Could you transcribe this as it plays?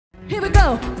here we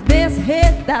go. This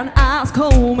hit that ice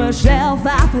cold, Michelle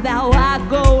Pfeiffer, that white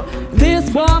gold.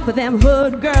 This one for them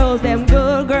hood girls, them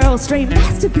good girls, straight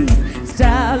masterpiece.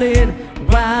 Styling,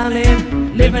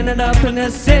 wildin', living it up in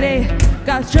the city.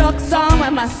 Got trucks on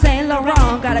with my Saint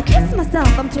Laurent. Gotta kiss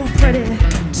myself, I'm too pretty.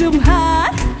 Too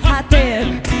hot, hot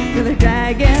damn. Feel a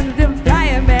dragon, I'm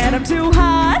flying, man. I'm too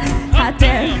hot, hot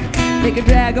damn. Make a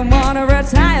dragon wanna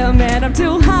retire, man. I'm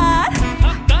too hot,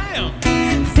 hot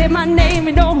damn. Say my name,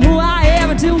 you know who I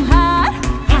am. I'm too hot,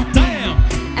 hot damn.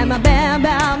 And my bam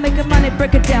bam, make the money,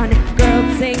 break it down.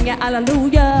 Girls sing ya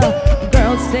hallelujah.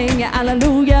 Girls sing ya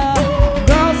hallelujah.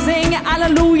 Girls sing ya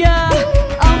hallelujah.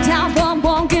 Uptown Funk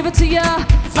won't give it to ya.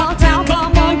 Uptown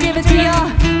Funk won't give it to ya.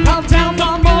 Uptown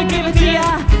Funk won't give it to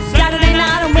ya. Saturday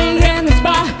night and we in the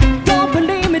spot. Don't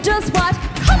believe me, just watch.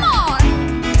 Come on.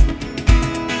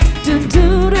 Do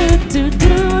do do do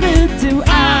do do do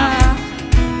ah.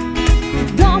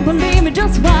 Don't believe me,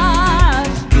 just watch.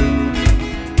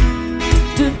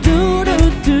 Do do do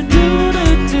do do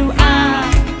do do ah.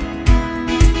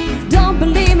 Don't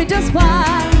believe me, just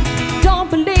watch. Don't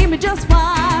believe me, just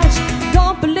watch.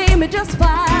 Don't believe me, just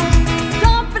watch.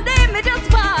 Don't believe me,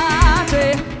 just watch.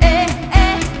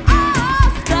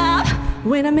 Oh, stop.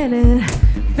 Wait a minute.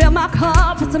 Fill my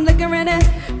cup, put some liquor in it.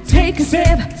 Take a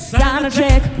sip, sign a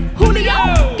check.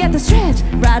 Julio, get the stretch.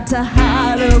 Right to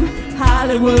Harlem,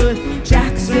 Hollywood,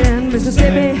 Jackson,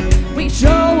 Mississippi. We show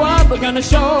up, we're gonna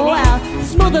show out.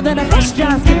 Smoother than a fresh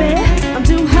John Skippy. I'm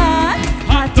too hot,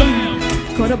 hot damn.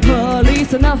 Call the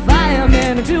police and the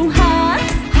fireman. I'm too hot,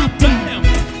 hot damn.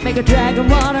 Make a dragon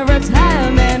wanna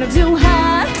retire, man. I'm too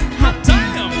hot, hot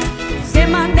damn. Say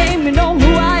my name, you know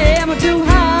who I am. I'm too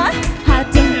hot,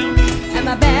 hot damn. And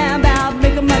my bam bam,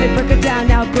 make a money, break it down.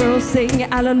 Now girls sing ya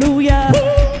hallelujah.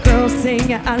 Girls sing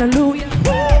ya hallelujah.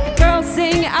 Girls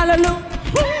sing ya hallelujah.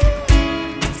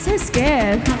 So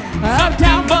scared.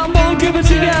 Uptown Funk won't give it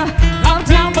to ya.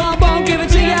 Uptown Funk won't give it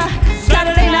to ya.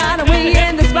 Saturday night and we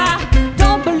in the spot.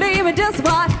 Don't believe it, just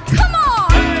watch. Come on.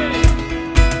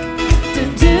 Do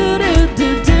do do do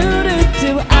do do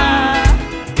do ah.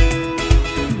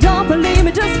 Don't believe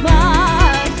me, just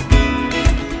watch.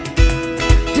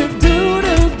 Do do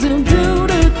do do do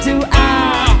do do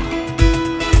ah.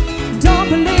 Don't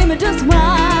believe me, just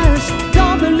watch.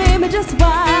 Don't believe me, just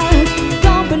watch.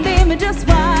 Don't believe me, just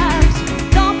watch.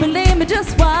 Don't believe me,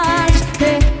 just watch.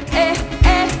 Hey, hey,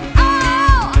 hey,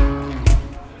 oh.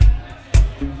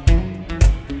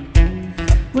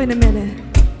 Wait a minute.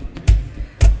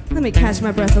 Let me catch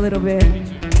my breath a little bit.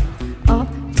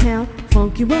 Uptown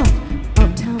funk you up.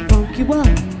 Uptown funk you up.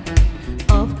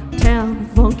 Uptown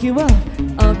funk you up.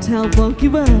 Uptown funk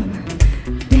you up.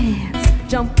 Dance,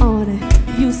 jump on it.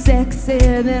 You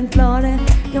sexier than Florida.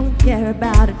 Don't care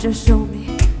about it, just show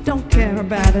me. Don't care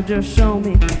about it, just show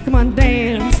me. Come on,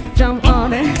 dance, jump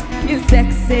on it. You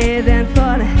sexier than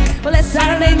Florida. Well, it's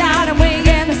Saturday night and we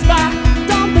in the spot.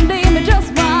 Don't believe me,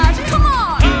 just watch. Come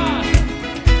on.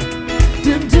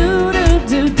 Do do do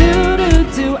do do do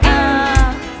do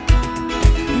ah.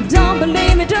 Don't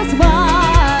believe me, just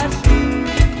watch.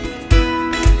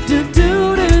 Do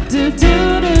do do do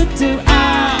do do do ah.